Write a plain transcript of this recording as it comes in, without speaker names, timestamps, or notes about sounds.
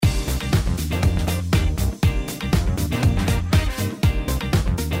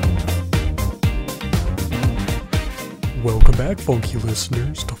back, funky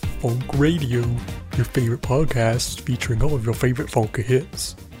listeners, to Funk Radio, your favorite podcast featuring all of your favorite funky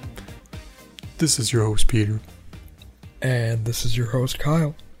hits. This is your host, Peter. And this is your host,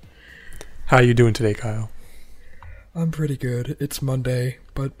 Kyle. How you doing today, Kyle? I'm pretty good. It's Monday,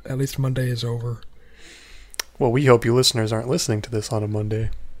 but at least Monday is over. Well, we hope you listeners aren't listening to this on a Monday.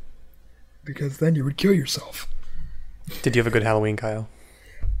 Because then you would kill yourself. Did you have a good Halloween, Kyle?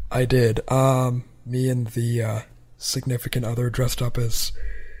 I did. Me and the significant other dressed up as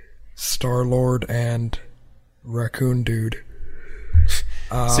Star-Lord and Raccoon Dude.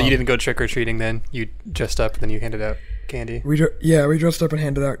 So you didn't go trick-or-treating then? You dressed up and then you handed out candy? We dressed up and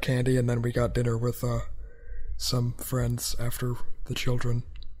handed out candy, and then we got dinner with some friends after the children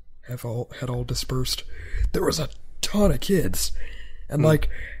had all dispersed. There was a ton of kids, and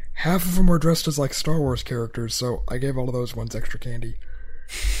half of them were dressed as Star Wars characters, so I gave all of those ones extra candy.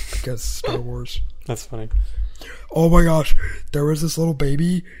 Because Star Wars. That's funny. Oh my gosh, there was this little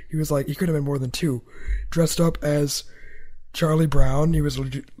baby, he was he could have been more than 2, dressed up as Charlie Brown. He was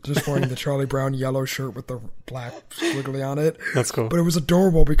just wearing the Charlie Brown yellow shirt with the black squiggly on it. That's cool. But it was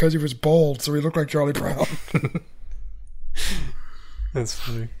adorable because he was bald, so he looked like Charlie Brown. That's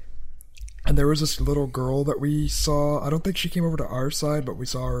funny. And there was this little girl that we saw. I don't think she came over to our side, but we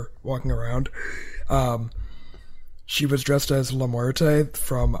saw her walking around. She was dressed as La Muerte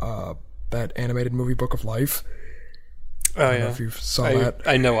from that animated movie Book of Life. Oh, I don't know if you saw that.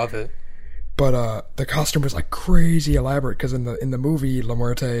 I know of it. But the costume was crazy elaborate, because in the movie La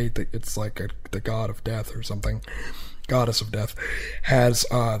Muerte, it's the god of death or something, goddess of death, has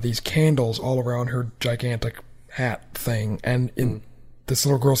these candles all around her gigantic hat thing, and in this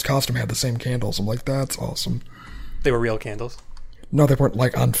little girl's costume had the same candles. I'm like, that's awesome. They were real candles? No, they weren't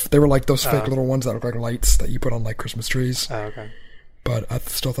they were those fake little ones that look like lights that you put on Christmas trees. Oh, okay. But I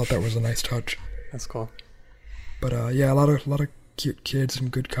still thought that was a nice touch. That's cool. But yeah, a lot of cute kids in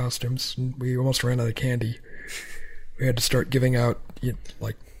good costumes. And we almost ran out of candy. We had to start giving out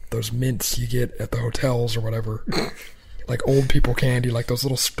those mints you get at the hotels or whatever. Old people candy, those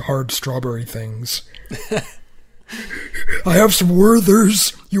little hard strawberry things. I have some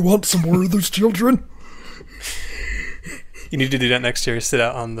Werthers. You want some Werthers, children? You need to do that next year. Sit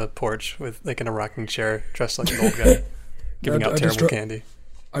out on the porch with in a rocking chair, dressed like an old guy, giving out terrible candy.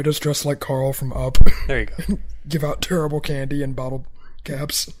 I just dress like Carl from Up. There you go. Give out terrible candy and bottle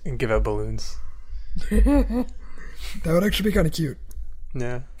caps. And give out balloons. That would actually be kind of cute.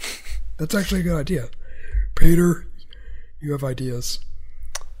 Yeah. That's actually a good idea. Peter, you have ideas.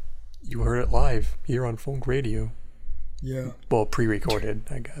 You heard it live here on Funk Radio. Yeah. Well, pre-recorded,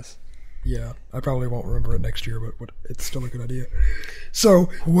 I guess. Yeah, I probably won't remember it next year, but it's still a good idea. So,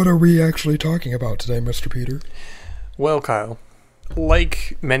 what are we actually talking about today, Mr. Peter? Well, Kyle,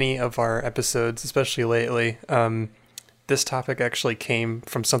 like many of our episodes, especially lately, this topic actually came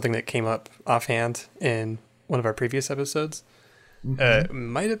from something that came up offhand in one of our previous episodes. It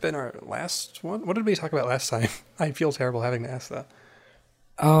might have been our last one. What did we talk about last time? I feel terrible having to ask that.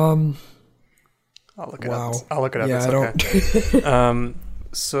 I'll look it up. I'll look it up. Yeah, it's okay.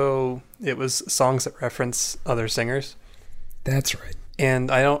 So it was songs that reference other singers. That's right. And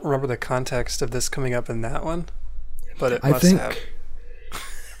I don't remember the context of this coming up in that one, but it must have.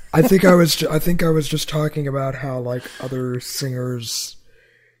 I think I was just talking about how other singers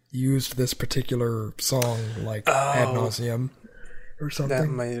used this particular song ad nauseum or something. That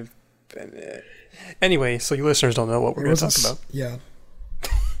might have been it. Anyway, so you listeners don't know what we're going to talk about. Yeah.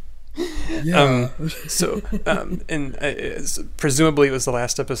 Yeah. Presumably it was the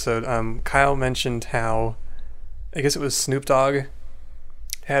last episode. Kyle mentioned how, I guess it was Snoop Dogg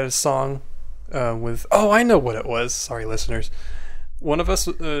had a song with. Oh, I know what it was. Sorry, listeners. One of us,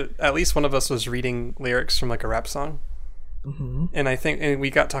 at least one of us, was reading lyrics from a rap song, and we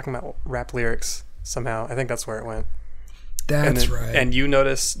got talking about rap lyrics somehow. I think that's where it went. That's right. And you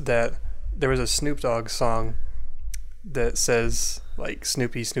noticed that there was a Snoop Dogg song that says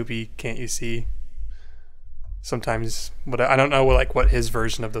Snoopy, Snoopy, can't you see? Sometimes, I don't know what his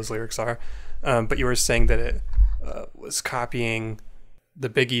version of those lyrics are, but you were saying that it was copying the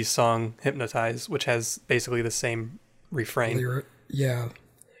Biggie song "Hypnotize," which has basically the same refrain. Yeah,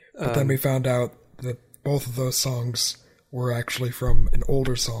 but then we found out that both of those songs were actually from an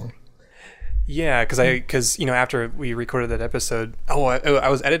older song. Yeah, because after we recorded that episode, I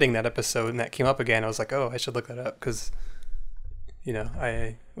was editing that episode and that came up again. I was like, I should look that up because,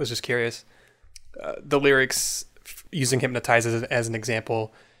 I was just curious. The lyrics using "Hypnotize" as an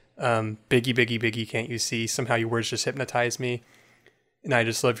example, Biggie, Biggie, Biggie, can't you see? Somehow your words just hypnotize me, and I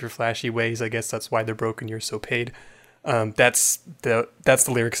just love your flashy ways. I guess that's why they're broken. You're so paid. That's the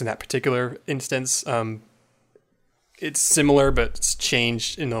lyrics in that particular instance. it's similar, but it's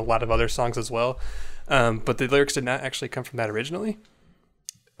changed in a lot of other songs as well. But the lyrics did not actually come from that originally.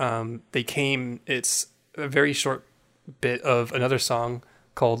 It's a very short bit of another song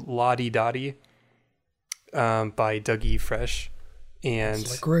called La Di Dottie by Dougie Fresh and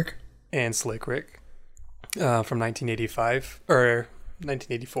Slick Rick from 1985 or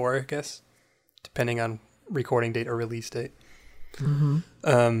 1984, I guess, depending on recording date or release date.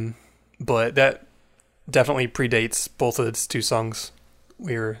 Mm-hmm. But that definitely predates both of its two songs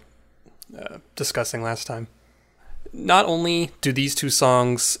we were discussing last time. Not only do these two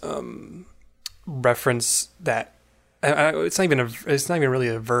songs reference that, it's not even really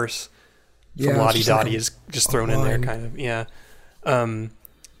a verse. From La Di Dottie is just thrown in there, kind of. Yeah.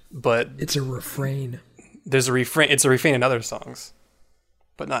 But it's a refrain. There's a refrain. It's a refrain in other songs,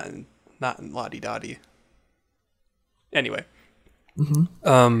 but not in La Di Dottie. Anyway,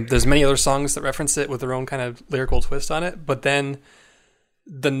 there's many other songs that reference it with their own kind of lyrical twist on it. But then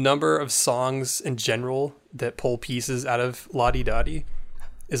the number of songs in general that pull pieces out of La Di Dottie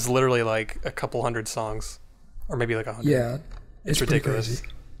is literally like a couple hundred songs, or maybe like 100. Yeah, it's ridiculous.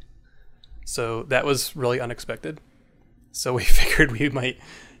 So that was really unexpected. So we figured we might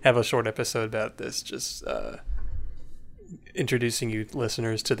have a short episode about this, just introducing you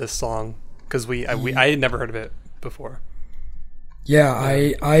listeners to this song, because I had never heard of it before. Yeah,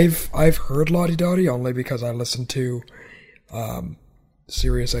 I've heard La Di Dottie only because I listened to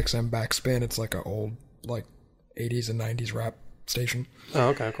Sirius XM Backspin. It's like an old 80s and 90s rap station. Oh,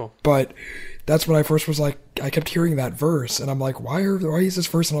 okay, cool. But that's when I first was like, I kept hearing that verse, and I'm like, why is this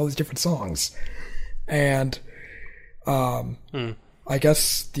verse in all these different songs? And I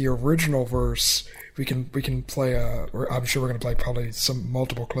guess the original verse, we can play I'm sure we're going to play probably some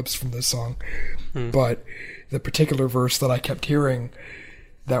multiple clips from this song, but the particular verse that I kept hearing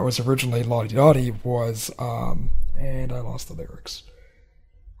that was originally La Di Dottie was, and I lost the lyrics.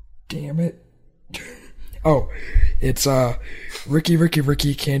 Damn it. Oh, it's, Ricky, Ricky,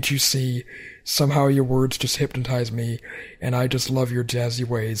 Ricky, can't you see? Somehow your words just hypnotize me, and I just love your jazzy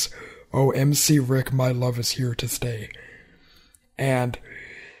ways. Oh, MC Rick, my love is here to stay. And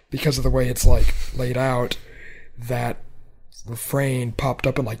because of the way it's, laid out, that refrain popped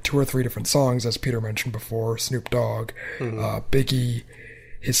up in, 2 or 3 different songs, as Peter mentioned before. Snoop Dogg, Biggie,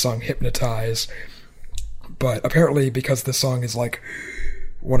 his song Hypnotize. But apparently, because this song is,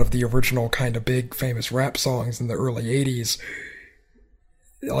 one of the original kind of big famous rap songs in the early 80s,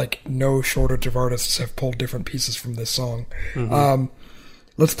 no shortage of artists have pulled different pieces from this song.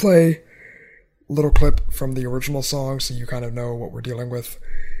 Let's play a little clip from the original song so you kind of know what we're dealing with,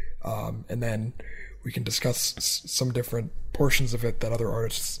 and then we can discuss some different portions of it that other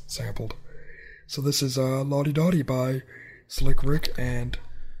artists sampled. So this is La Di Dottie by Slick Rick and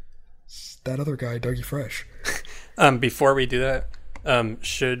that other guy, Dougie Fresh. Before we do that,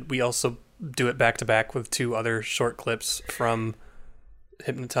 should we also do it back to back with 2 other short clips from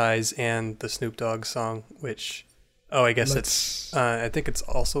Hypnotize and the Snoop Dogg song, which, I guess I think it's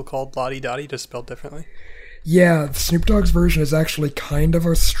also called La Di Dottie, just spelled differently. Yeah, Snoop Dogg's version is actually kind of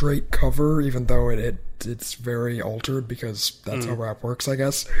a straight cover, even though it's very altered, because that's how rap works, I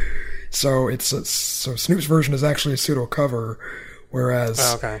guess. So so Snoop's version is actually a pseudo cover, whereas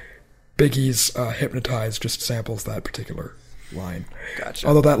Biggie's Hypnotize just samples that particular line. Gotcha.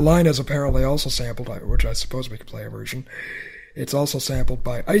 Although that line is apparently also sampled, which I suppose we could play a version. It's also sampled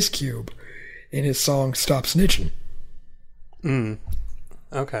by Ice Cube in his song Stop Snitching.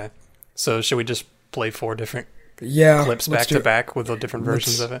 Okay. So should we just play 4 different clips back to back with the different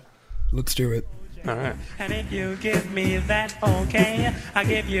versions of it? Let's do it. All right. And if you give me that okay, I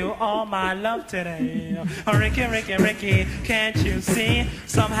give you all my love today. Oh, Ricky, Ricky, Ricky, can't you see?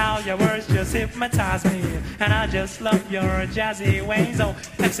 Somehow your words just hypnotize me, and I just love your jazzy ways. Oh,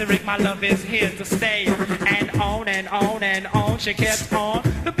 MC Rick, my love is here to stay. And on and on and on she kept on.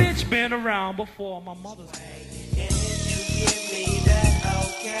 The bitch been around before my mother's day. And if you give me that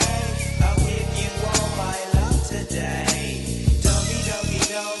okay, I'll give you all my love today. Doggy, doggy,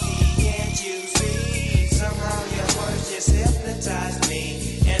 doggy, can't you see? Somehow your words just hypnotize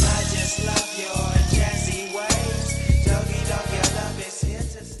me, and I just love your jazzy ways. Doggy, doggy, your love is here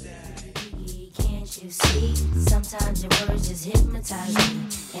to stay. Can't you see? Sometimes your words just hypnotize me,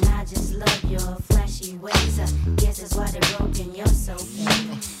 and I just love your flashy ways. I guess that's why they're broken, you're so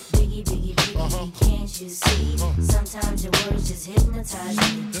fake. Biggie, biggie, biggie, can't you see? Sometimes your words just hypnotize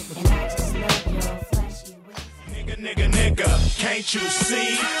me, and I just love your flashy ways. Nigga, nigga, nigga, can't you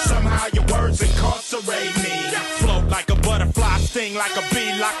see? Somehow your words incarcerate me. Float like a butterfly, sting like a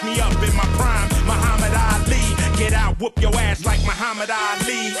bee, lock me up in my prime. Muhammad Ali, Get out, whoop your ass like Muhammad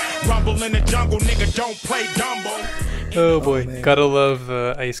Ali. Rumble in the jungle, nigga, don't play Dumbo. Oh boy, man. gotta love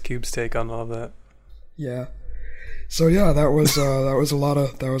Ice Cube's take on all that. Yeah. So yeah, that was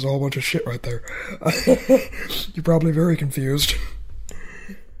a whole bunch of shit right there. You're probably very confused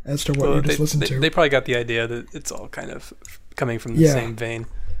as to what you just listened to. They probably got the idea that it's all kind of coming from the same vein.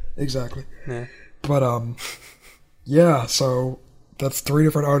 Exactly. Yeah. But yeah. So that's 3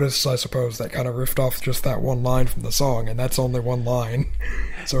 different artists, I suppose, that kind of riffed off just that one line from the song, and that's only one line.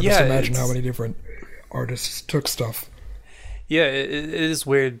 So just imagine how many different artists took stuff. Yeah, it is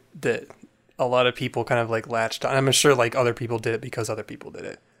weird that a lot of people kind of like latched on. I'm sure like other people did it because other people did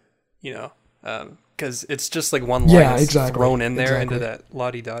it, you know, because it's just like one line thrown in there into that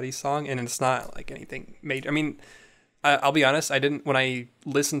Lottie Dottie song, and it's not like anything major. I mean, I'll be honest, when I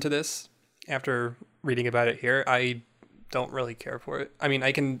listened to this after reading about it here, I don't really care for it. I mean,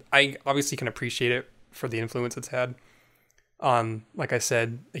 I obviously can appreciate it for the influence it's had on, like I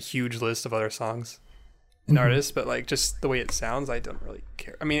said, a huge list of other songs and artists, but like just the way it sounds, I don't really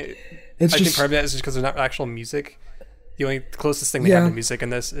care. I mean, I think part of that is just because there's not actual music. The only closest thing they have to music in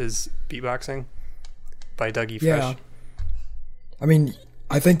this is beatboxing by Dougie Fresh. Yeah. I mean,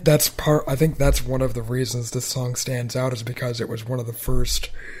 I think that's one of the reasons this song stands out, is because it was one of the first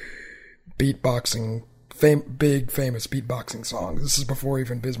beatboxing, big famous beatboxing songs. This is before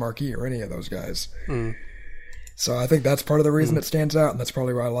even Biz Markie or any of those guys. So I think that's part of the reason it stands out, and that's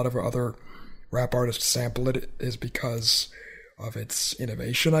probably why a lot of other rap artists sample it, is because of its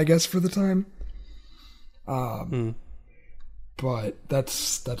innovation, I guess, for the time. But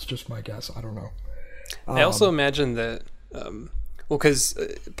that's just my guess. I don't know. I also imagine that, because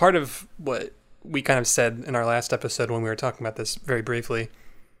part of what we kind of said in our last episode when we were talking about this very briefly,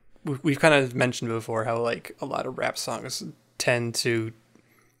 we've kind of mentioned before how like a lot of rap songs tend to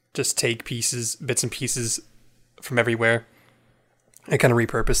just take bits and pieces from everywhere and kind of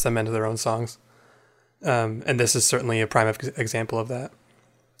repurpose them into their own songs. And this is certainly a prime example of that.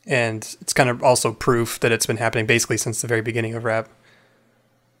 And it's kind of also proof that it's been happening basically since the very beginning of rap.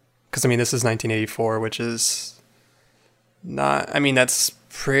 Because, I mean, this is 1984, which is not... I mean, that's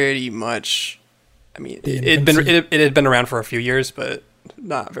pretty much... I mean, it had been around for a few years, but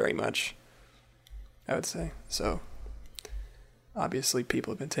not very much, I would say. So, obviously,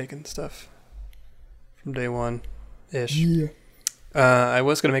 people have been taking stuff from day one-ish. Yeah. I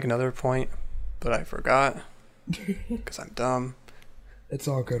was going to make another point, but I forgot because I'm dumb. It's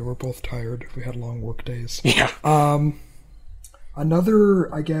all good. We're both tired. We had long work days. Yeah.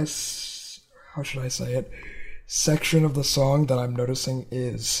 Another, I guess, how should I say it, section of the song that I'm noticing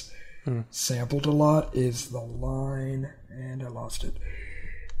is sampled a lot is the line, and I lost it.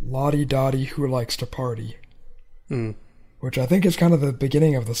 Lottie Dottie, who likes to party. Which I think is kind of the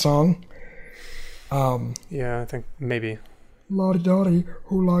beginning of the song. Yeah, I think maybe. Lottie Dottie,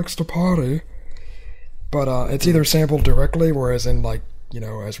 who likes to party. But it's either sampled directly, whereas in, like, you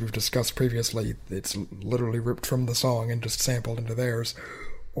know, as we've discussed previously, it's literally ripped from the song and just sampled into theirs,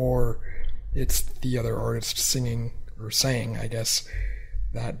 or it's the other artist singing, or saying, I guess,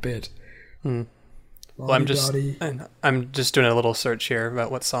 that bit. Well, I'm just doing a little search here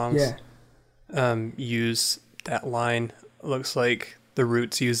about what songs use that line. It looks like the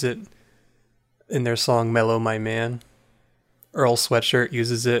Roots use it in their song Mellow My Man. Earl Sweatshirt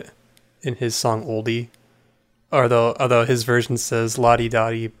uses it in his song Oldie. Although his version says Lottie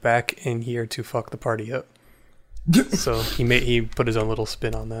Dottie back in here to fuck the party up. So he put his own little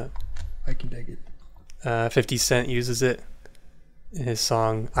spin on that. I can dig it. 50 Cent uses it in his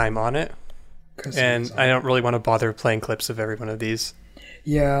song I'm On It. And I don't really want to bother playing clips of every one of these.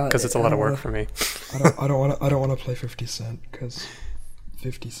 Yeah, because it's a lot of work for me. I don't want to play 50 Cent because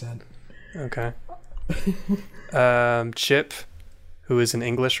 50 Cent. Okay. Chip, who is an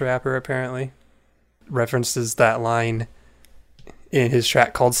English rapper apparently, references that line in his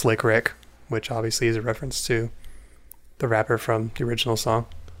track called Slick Rick, which obviously is a reference to the rapper from the original song.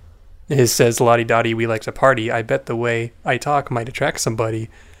 His says, Lottie Dottie, we like to party. I bet the way I talk might attract somebody.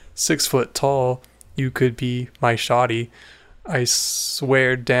 6 foot tall, you could be my shawty. I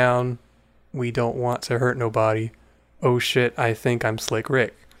swear down, we don't want to hurt nobody. Oh shit, I think I'm Slick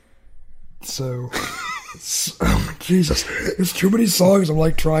Rick. So, Jesus, there's too many songs. I'm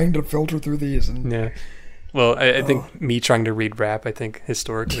like trying to filter through these. And, yeah. Well, I think me trying to read rap, I think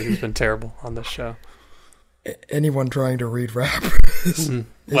historically has been terrible on this show. Anyone trying to read rap is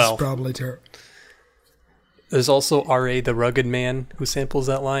probably terrible. There's also R.A. the Rugged Man who samples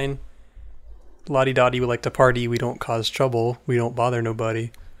that line. Lottie Dottie, we like to party, we don't cause trouble, we don't bother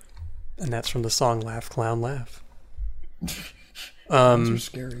nobody. And that's from the song Laugh Clown Laugh. Those are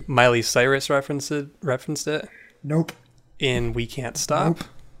scary. Miley Cyrus referenced it Nope. in We Can't Stop.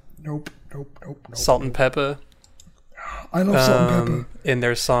 Nope. Salt and Pepper. I love Salt and Pepper. In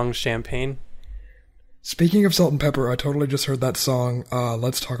their song Champagne. Speaking of Salt and Pepper, I totally just heard that song,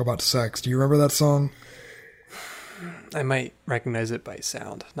 Let's Talk About Sex. Do you remember that song? I might recognize it by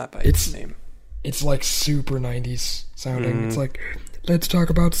sound, not by It's- name. It's like super 90s sounding. It's like, let's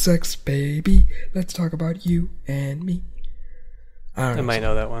talk about sex, baby. Let's talk about you and me. I don't I know. might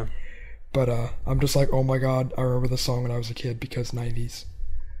know that one. But I'm just like, oh my god, I remember the song when I was a kid because 90s.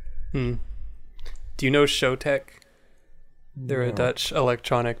 Do you know Showtek? They're a Dutch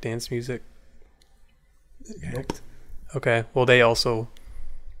electronic dance music act. Okay, well they also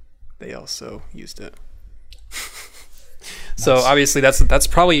used it. So obviously that's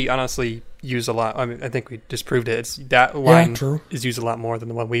probably honestly used a lot. I mean, I think we just proved it. It's that line true. is used a lot more than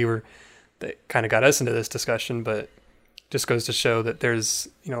the one that kind of got us into this discussion, but just goes to show that there's,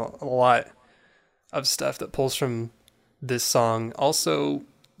 a lot of stuff that pulls from this song. Also,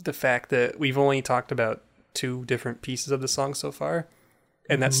 the fact that we've only talked about 2 different pieces of the song so far,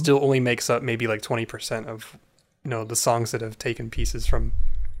 and that still only makes up maybe like 20% of, the songs that have taken pieces from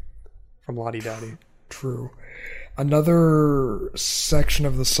Lottie Dottie. True. Another section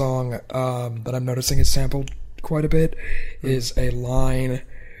of the song that I'm noticing is sampled quite a bit is a line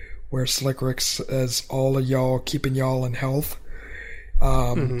where Slick Rick says, all of y'all keeping y'all in health.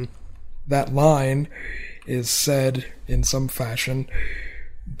 That line is said in some fashion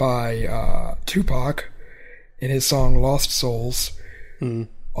by Tupac in his song Lost Souls.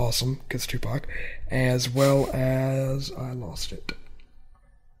 Awesome, because Tupac. As well as... I lost it.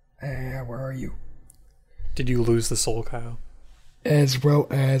 Where are you? Did you lose the soul, Kyle? As well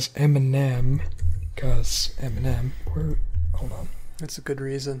as Eminem, because Eminem... Hold on. That's a good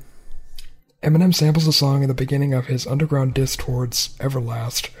reason. Eminem samples the song in the beginning of his underground diss towards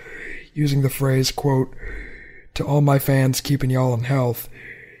Everlast, using the phrase, quote, to all my fans keeping y'all in health.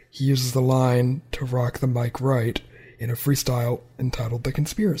 He uses the line to rock the mic right in a freestyle entitled The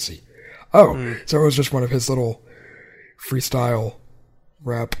Conspiracy. Oh, so it was just one of his little freestyle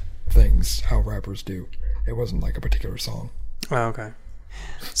rap things, how rappers do. It wasn't like a particular song. Oh, okay.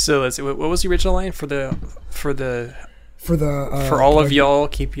 So let's see. What was the original line for all of y'all?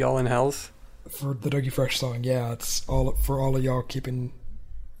 Keep y'all in health. For the Dougie Fresh song, yeah, it's all for all of y'all keeping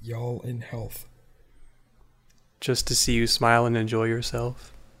y'all in health. Just to see you smile and enjoy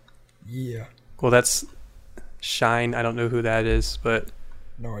yourself. Yeah. Well, that's Shine. I don't know who that is, but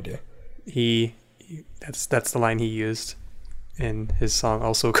No idea. that's the line he used in his song,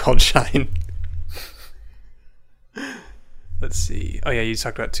 also called Shine. Let's see. Oh yeah, you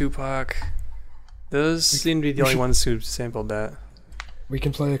talked about Tupac. Those seem to be the only ones who sampled that. We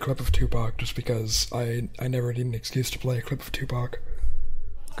can play a clip of Tupac just because I never need an excuse to play a clip of Tupac.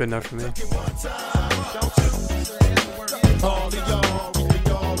 Good enough for me.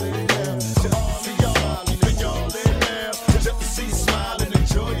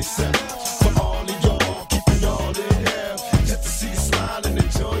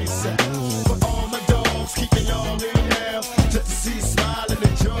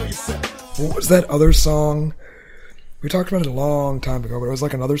 What was that other song? We talked about it a long time ago, but it was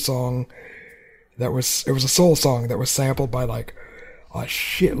like another song it was a soul song that was sampled by like a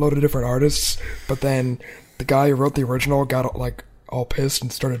shitload of different artists, but then the guy who wrote the original got like all pissed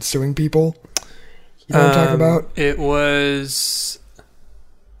and started suing people. You know what I'm talking about? It was...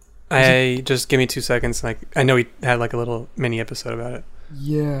 just give me 2 seconds. Like, I know we had like a little mini episode about it.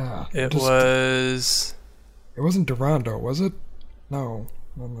 Yeah. It was... It wasn't Durando, was it? No.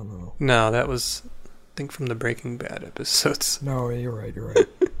 No, that was, I think, from the Breaking Bad episodes. No, you're right. That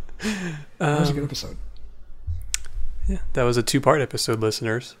was a good episode. Yeah, that was a 2-part episode,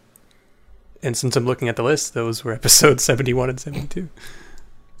 listeners. And since I'm looking at the list, those were episodes 71 and 72.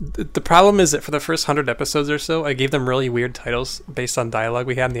 The problem is that for the first 100 episodes or so, I gave them really weird titles based on dialogue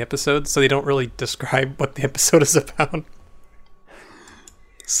we had in the episode, so they don't really describe what the episode is about.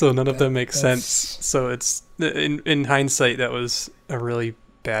 So none of them make sense. So it's in hindsight, that was a really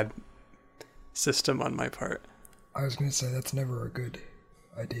bad system on my part. I was going to say that's never a good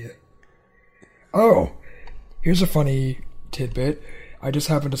idea. Oh, here's a funny tidbit. I just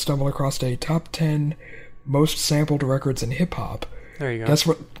happened to stumble across a top 10 most sampled records in hip hop. There you go.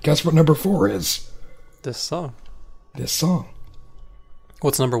 Guess what number 4 is? This song. This song.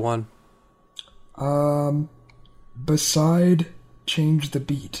 What's number 1? Beside Change the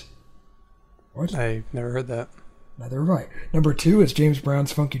Beat. What? I never heard that. Neither have I. Number 2 is James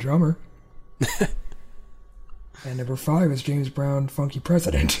Brown's Funky Drummer. And number 5 is James Brown, Funky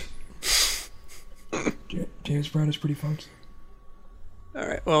President. James Brown is pretty funky.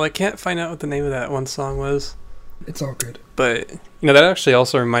 Alright, well, I can't find out what the name of that one song was. It's all good. But that actually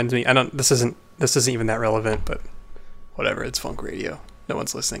also reminds me. This isn't even that relevant, but whatever. It's funk radio. No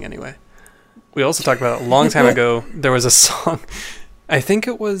one's listening anyway. We also talked about a long time ago. There was a song. I think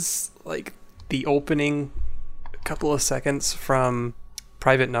it was like the opening couple of seconds from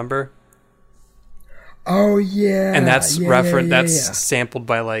Private Number. Oh yeah, and that's that's sampled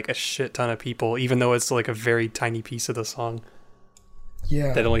by like a shit ton of people, even though it's like a very tiny piece of the song.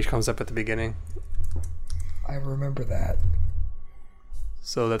 Yeah, that only comes up at the beginning. I remember that.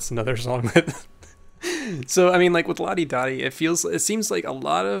 So that's another song that. So I mean, like with Lottie Dottie, it seems like a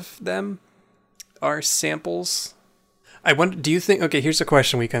lot of them are samples. I wonder. Do you think? Okay, here's a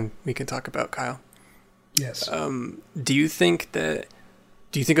question we can talk about, Kyle. Yes. Do you think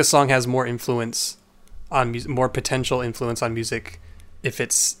a song has more influence on music, more potential influence on music, if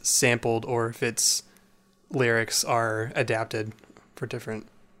it's sampled or if its lyrics are adapted for different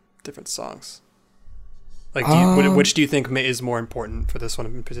songs? Like, which do you think is more important for this one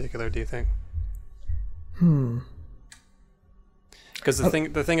in particular? Do you think? Because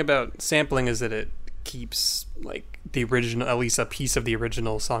the thing about sampling is that it keeps like the original, at least a piece of the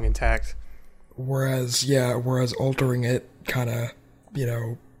original song intact. Whereas altering it kind of,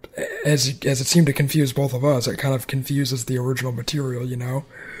 as it seemed to confuse both of us, it kind of confuses the original material,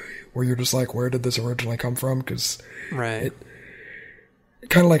 where you're just like, where did this originally come from? Because right, it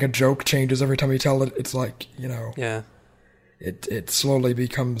kind of like a joke changes every time you tell it. It's like, yeah, it slowly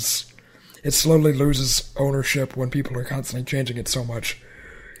loses ownership when people are constantly changing it so much.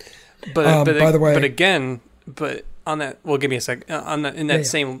 But by the way, but on that, well, give me a sec.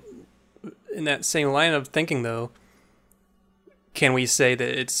 In that same line of thinking, though, can we say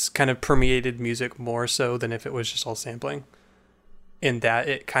that it's kind of permeated music more so than if it was just all sampling? In that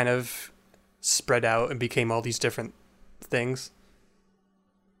it kind of spread out and became all these different things.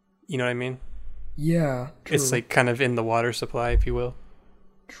 You know what I mean? Yeah, true. It's like kind of in the water supply, if you will.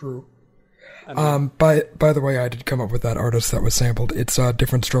 True. By the way, I did come up with that artist that was sampled. It's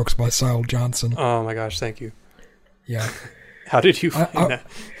Different Strokes by Syle Johnson. Oh my gosh, thank you. Yeah. How did you find that?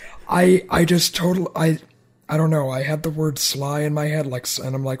 I just I don't know. I had the word Sly in my head,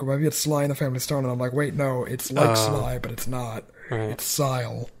 and I'm like, well, maybe it's Sly and the Family Stone, and I'm like, wait, no, it's like Sly, but it's not. Right. It's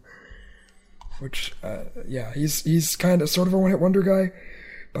Syle. Which, yeah, he's kind of sort of a one-hit wonder guy,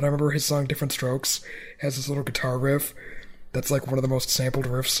 but I remember his song Different Strokes has this little guitar riff that's like one of the most sampled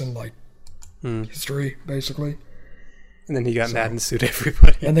riffs in like history, basically. And then he got mad and sued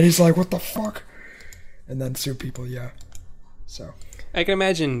everybody. And then he's like, what the fuck? And then sued people, yeah. So I can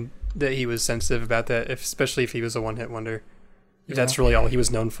imagine that he was sensitive about that, especially if he was a one-hit wonder. If that's really all he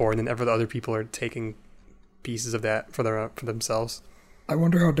was known for, and then the other people are taking pieces of that for themselves. I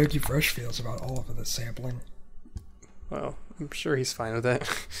wonder how Dougie Fresh feels about all of this sampling. Well, I'm sure he's fine with that.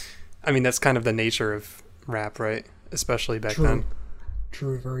 I mean, that's kind of the nature of rap, right? Especially back then.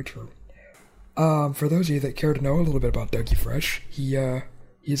 True, very true. For those of you that care to know a little bit about Dougie Fresh, he's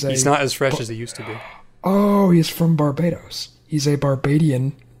not as fresh as he used to be. Oh, he's from Barbados. He's a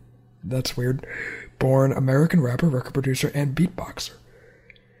Barbadian, that's weird, born American rapper, record producer, and beatboxer.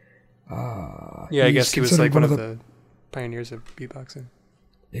 Yeah, I guess he was like one of the pioneers of beatboxing.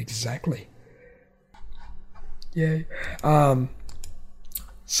 Exactly. Yay.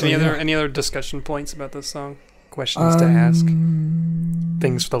 So any other discussion points about this song? Questions to ask?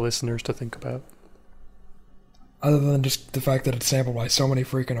 Things for the listeners to think about? Other than just the fact that it's sampled by so many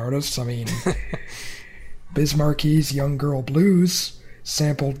freaking artists, I mean, Biz Marquis's Young Girl Blues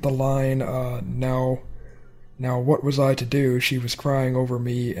sampled the line, now what was I to do? She was crying over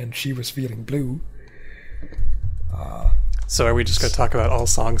me and she was feeling blue. So are we just going to talk about all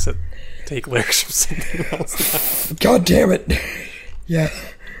songs that take lyrics from something else? God damn it. Yeah.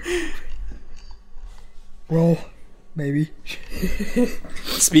 Well, maybe.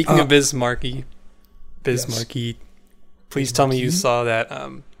 Speaking of Biz Markie, please tell me you saw that.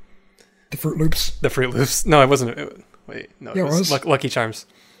 The Fruit Loops? The Fruit Loops. No, it wasn't. It was Lucky Charms.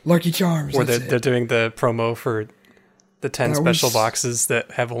 Lucky Charms. Where they're doing the promo for the 10 special boxes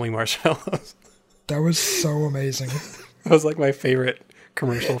that have only marshmallows. That was so amazing. That was like my favorite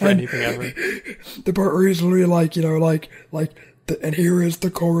commercial for anything ever. The part where he's literally like, and here is the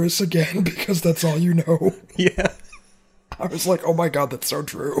chorus again, because that's all you know. Yeah. I was like, oh my god, that's so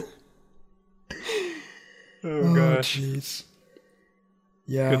true. Oh gosh. Jeez.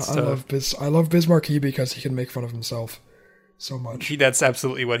 Yeah, I love Biz Markie because he can make fun of himself so much. That's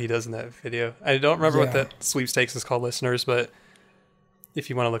absolutely what he does in that video. I don't remember what that sweepstakes is called, listeners, but if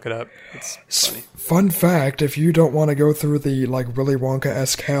you want to look it up, it's funny. Fun fact, if you don't want to go through the like Willy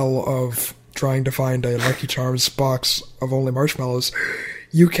Wonka-esque hell of trying to find a Lucky Charms box of only marshmallows,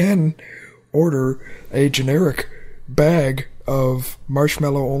 you can order a generic bag of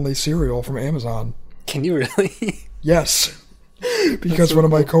marshmallow-only cereal from Amazon. Can you really? Yes. Because so one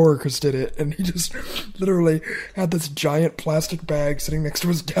of my cool. coworkers did it, and he just literally had this giant plastic bag sitting next to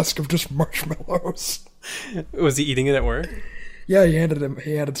his desk of just marshmallows. Was he eating it at work? Yeah, he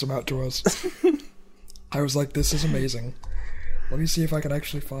handed some out to us. I was like, this is amazing. Let me see if I can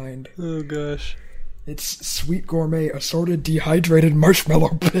actually find. Oh gosh. It's Sweet Gourmet assorted dehydrated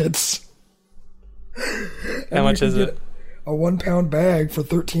marshmallow bits. How much is it? A 1 pound bag for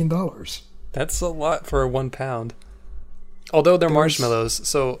 $13. That's a lot for 1 pound. Although they're marshmallows,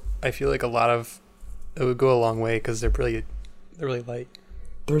 so I feel like it would go a long way because they're really light.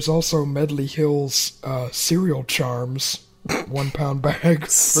 There's also Medley Hill's cereal charms, 1 pound bag for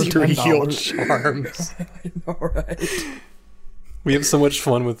Cereal $10. charms. I know, right? We have so much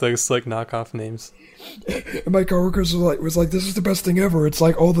fun with those like knockoff names. And my coworkers was like, this is the best thing ever. It's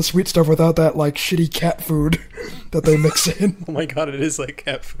like all the sweet stuff without that like shitty cat food that they mix in. Oh my god, it is like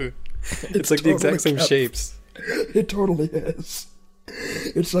cat food. It's like totally the exact same cat shapes. It totally is.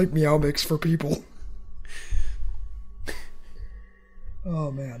 It's like Meow Mix for people.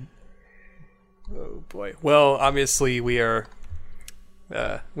 Oh man. Oh boy. Well, obviously we are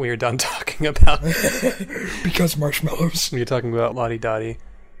done talking about. Because marshmallows. We're talking about Lottie Dottie.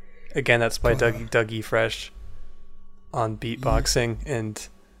 Again, that's by Dougie Fresh on beatboxing, and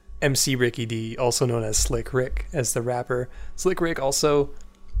MC Ricky D, also known as Slick Rick, as the rapper. Slick Rick also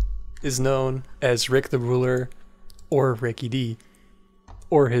is known as Rick the Ruler, or Ricky D,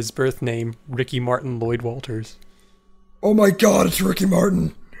 or his birth name, Ricky Martin Lloyd Walters. Oh my god, it's Ricky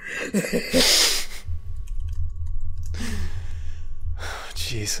Martin.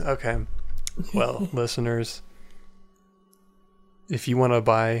 Jeez, okay. Well, listeners, if you want to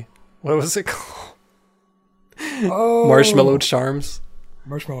buy, what was it called? Oh. Marshmallow Charms.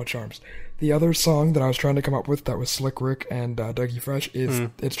 Marshmallow Charms. The other song that I was trying to come up with that was Slick Rick and Dougie Fresh is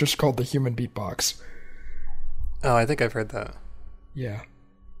it's just called The Human Beatbox. Oh, I think I've heard that. Yeah.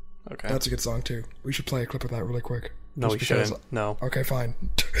 Okay. That's a good song too. We should play a clip of that really quick. No, we Just because- shouldn't. No. Okay, fine.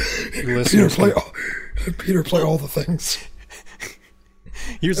 Peter, Listeners, play all the things.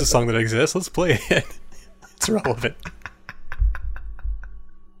 here's a song that exists. Let's play it. It's relevant.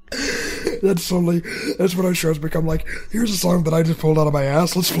 That's what our show's become like. Here's a song that I just pulled out of my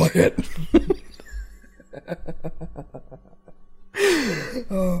ass. Let's play it.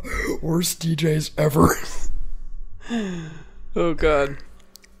 Worst DJs ever. Oh god.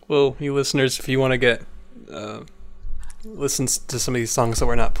 Well, you listeners, if you want to get listen to some of these songs that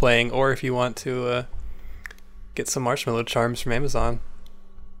we're not playing, or if you want to get some Marshmallow Charms from Amazon,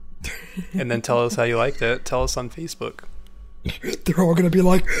 and then tell us how you liked it, tell us on Facebook. They're all gonna be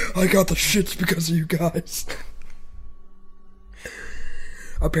like, I got the shits because of you guys.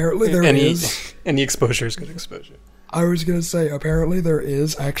 Apparently there is. Any exposure is good exposure. I was gonna say, apparently there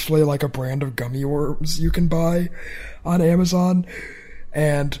is actually like a brand of gummy worms you can buy on Amazon,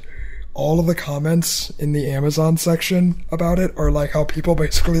 and all of the comments in the Amazon section about it are like how people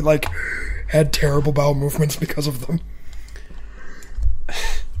basically like had terrible bowel movements because of them.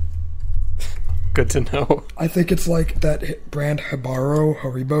 Good to know. I think it's like that brand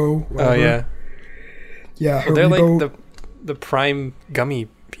Haribo. Whatever. Oh yeah. Yeah, Well, they're Haribo. like the prime gummy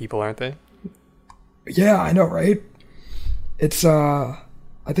people, aren't they? Yeah, I know, right? It's I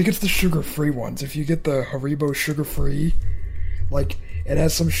think it's the sugar-free ones. If you get the Haribo sugar-free, like it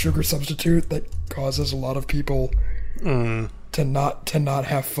has some sugar substitute that causes a lot of people to not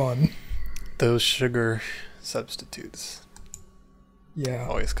have fun. Those sugar substitutes Yeah,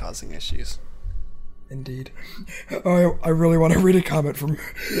 always causing issues. indeed. Oh, I really want to read a comment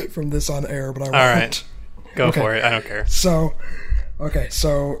from this on air, but I won't. All right. Go Okay. for it. I don't care. So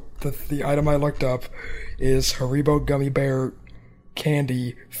the item I looked up is Haribo Gummy Bear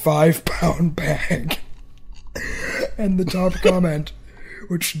Candy 5 pound bag. And the top comment,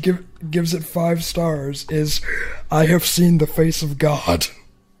 which gives it 5 stars, is, I have seen the face of God.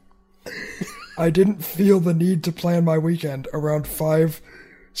 I didn't feel the need to plan my weekend around 5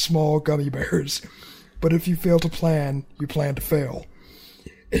 small gummy bears. But if you fail to plan, you plan to fail.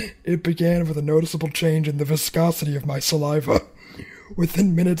 It began with a noticeable change in the viscosity of my saliva.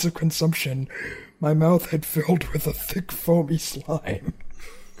 Within minutes of consumption, my mouth had filled with a thick, foamy slime.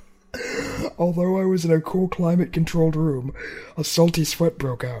 Although I was in a cool, climate-controlled room, a salty sweat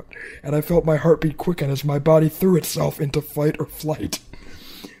broke out, and I felt my heartbeat quicken as my body threw itself into fight or flight.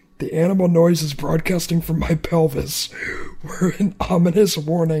 The animal noises broadcasting from my pelvis were an ominous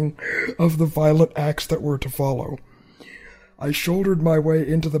warning of the violent acts that were to follow. I shouldered my way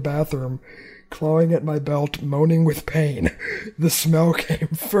into the bathroom, clawing at my belt, moaning with pain. The smell came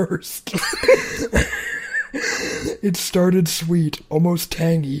first. It started sweet, almost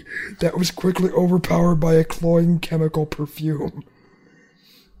tangy, that was quickly overpowered by a cloying chemical perfume.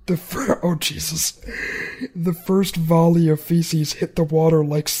 Oh, Jesus. The first volley of feces hit the water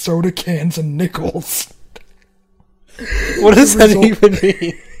like soda cans and nickels. What does that even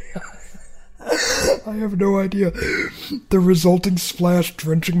mean? I have no idea. The resulting splash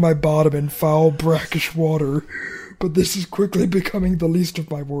drenching my bottom in foul, brackish water. But this is quickly becoming the least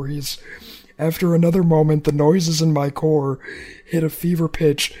of my worries. After another moment, the noises in my core hit a fever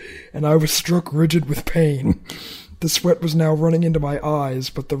pitch, and I was struck rigid with pain. The sweat was now running into my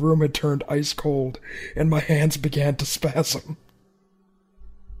eyes, but the room had turned ice cold, and my hands began to spasm.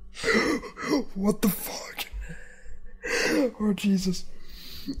 What the fuck? Oh, Jesus.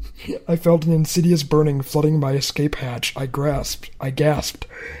 I felt an insidious burning flooding my escape hatch. I gasped.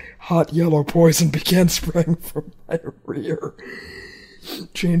 Hot yellow poison began spraying from my rear,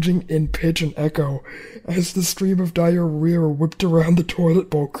 changing in pitch and echo as the stream of diarrhea whipped around the toilet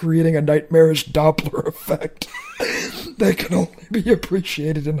bowl, creating a nightmarish Doppler effect that can only be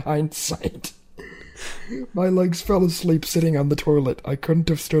appreciated in hindsight. My legs fell asleep sitting on the toilet. I couldn't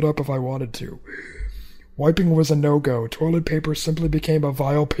have stood up if I wanted to. Wiping was a no-go. Toilet paper simply became a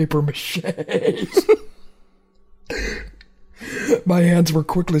vile paper mache. My hands were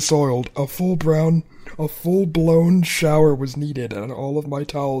quickly soiled. A full-blown shower was needed, and all of my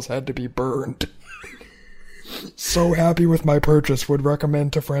towels had to be burned. So happy with my purchase, would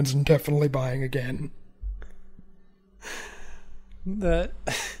recommend to friends and definitely buying again. That...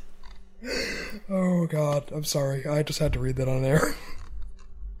 Oh, God. I'm sorry. I just had to read that on air.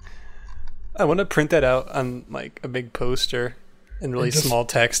 I want to print that out on, like, a big poster in really small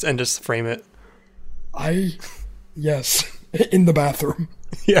text and just frame it. Yes. In the bathroom.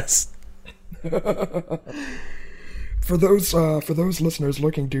 Yes. For those listeners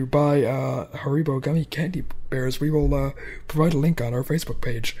looking to buy Haribo gummy candy bears, we will provide a link on our Facebook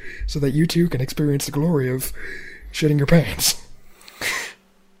page so that you too can experience the glory of shitting your pants.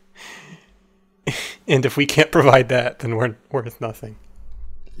 And if we can't provide that, then we're worth nothing.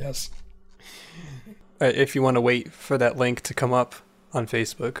 Yes. If you want to wait for that link to come up on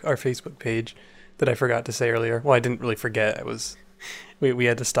Facebook, our Facebook page, that I forgot to say earlier. Well, I didn't really forget. We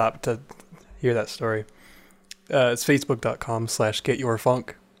had to stop to hear that story. It's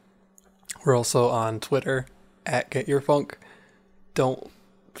facebook.com/getyourfunk. We're also on Twitter @getyourfunk. Don't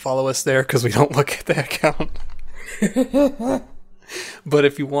follow us there because we don't look at the account. But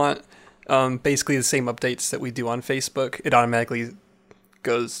if you want basically the same updates that we do on Facebook, it automatically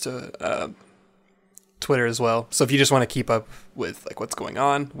goes to Twitter as well. So if you just want to keep up with like what's going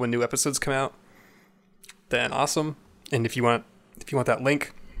on when new episodes come out, then awesome. And if you want that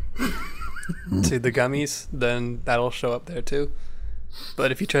link to the gummies, then that'll show up there too.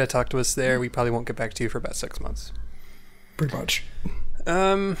 But if you try to talk to us there, we probably won't get back to you for about 6 months. Pretty much.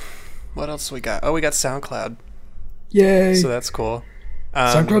 What else we got? Oh, we got SoundCloud. Yay! So that's cool.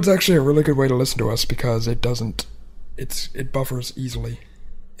 SoundCloud's actually a really good way to listen to us because it buffers easily.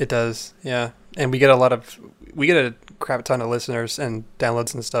 It does, yeah. And we get a crap ton of listeners and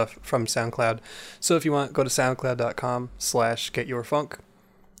downloads and stuff from SoundCloud. So if you want, go to soundcloud.com/getyourfunk.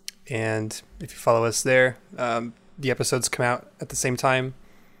 And if you follow us there, the episodes come out at the same time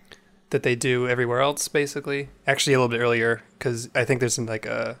that they do everywhere else, basically. Actually, a little bit earlier, because I think there's like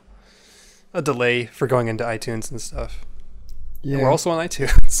a delay for going into iTunes and stuff. Yeah. And we're also on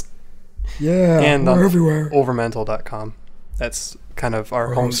iTunes. Yeah, and we're everywhere. Overmental.com. That's kind of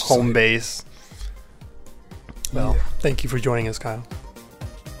our home base. Well, Thank you for joining us, Kyle.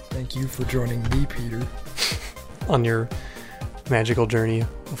 Thank you for joining me, Peter. On your magical journey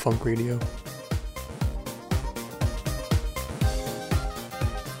of funk radio.